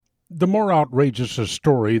The more outrageous a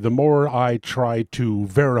story, the more I try to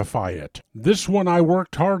verify it. This one I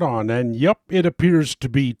worked hard on, and yep, it appears to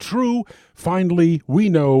be true. Finally, we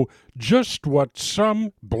know just what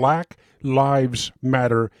some Black Lives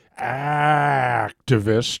Matter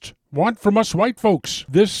activists want from us white folks.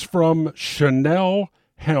 This from Chanel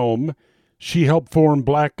Helm. She helped form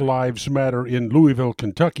Black Lives Matter in Louisville,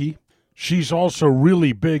 Kentucky. She's also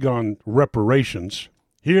really big on reparations.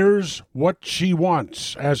 Here's what she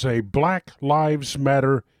wants as a Black Lives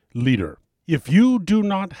Matter leader. If you do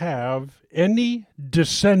not have any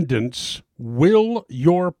descendants, will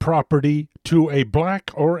your property to a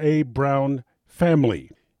black or a brown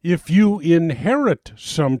family. If you inherit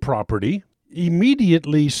some property,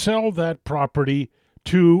 immediately sell that property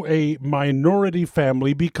to a minority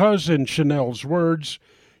family because, in Chanel's words,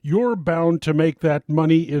 you're bound to make that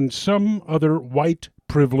money in some other white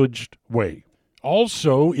privileged way.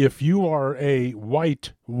 Also, if you are a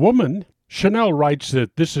white woman, Chanel writes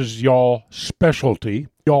that this is y'all specialty,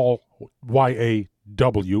 y'all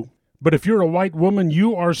Y-A-W. But if you're a white woman,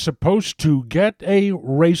 you are supposed to get a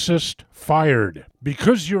racist fired.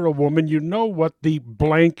 Because you're a woman, you know what the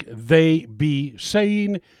blank they be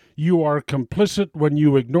saying. You are complicit when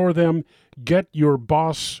you ignore them. Get your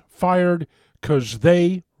boss fired, 'cause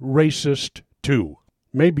they racist too.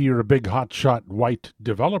 Maybe you're a big hotshot white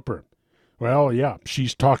developer. Well, yeah,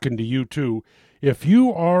 she's talking to you too. If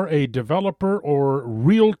you are a developer or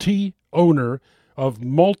realty owner of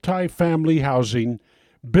multifamily housing,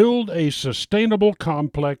 build a sustainable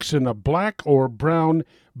complex in a black or brown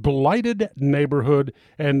blighted neighborhood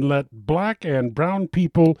and let black and brown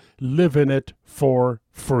people live in it for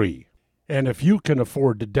free. And if you can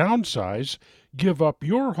afford to downsize, give up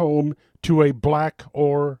your home to a black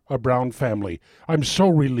or a brown family. I'm so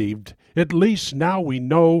relieved. At least now we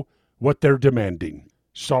know what they're demanding.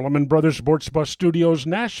 Solomon Brothers Sports Bus Studios,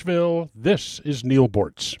 Nashville. This is Neil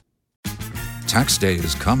Bortz. Tax day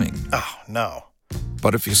is coming. Oh, no.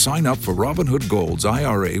 But if you sign up for Robinhood Gold's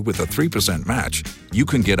IRA with a 3% match, you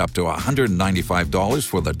can get up to $195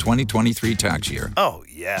 for the 2023 tax year. Oh,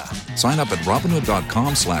 yeah. Sign up at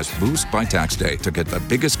Robinhood.com/boost by tax day to get the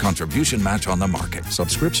biggest contribution match on the market.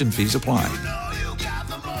 Subscription fees apply.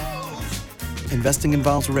 Investing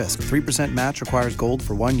involves risk. 3% match requires gold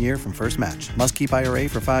for 1 year from first match. Must keep IRA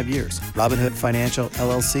for 5 years. Robinhood Financial,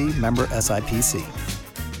 LLC, member SIPC.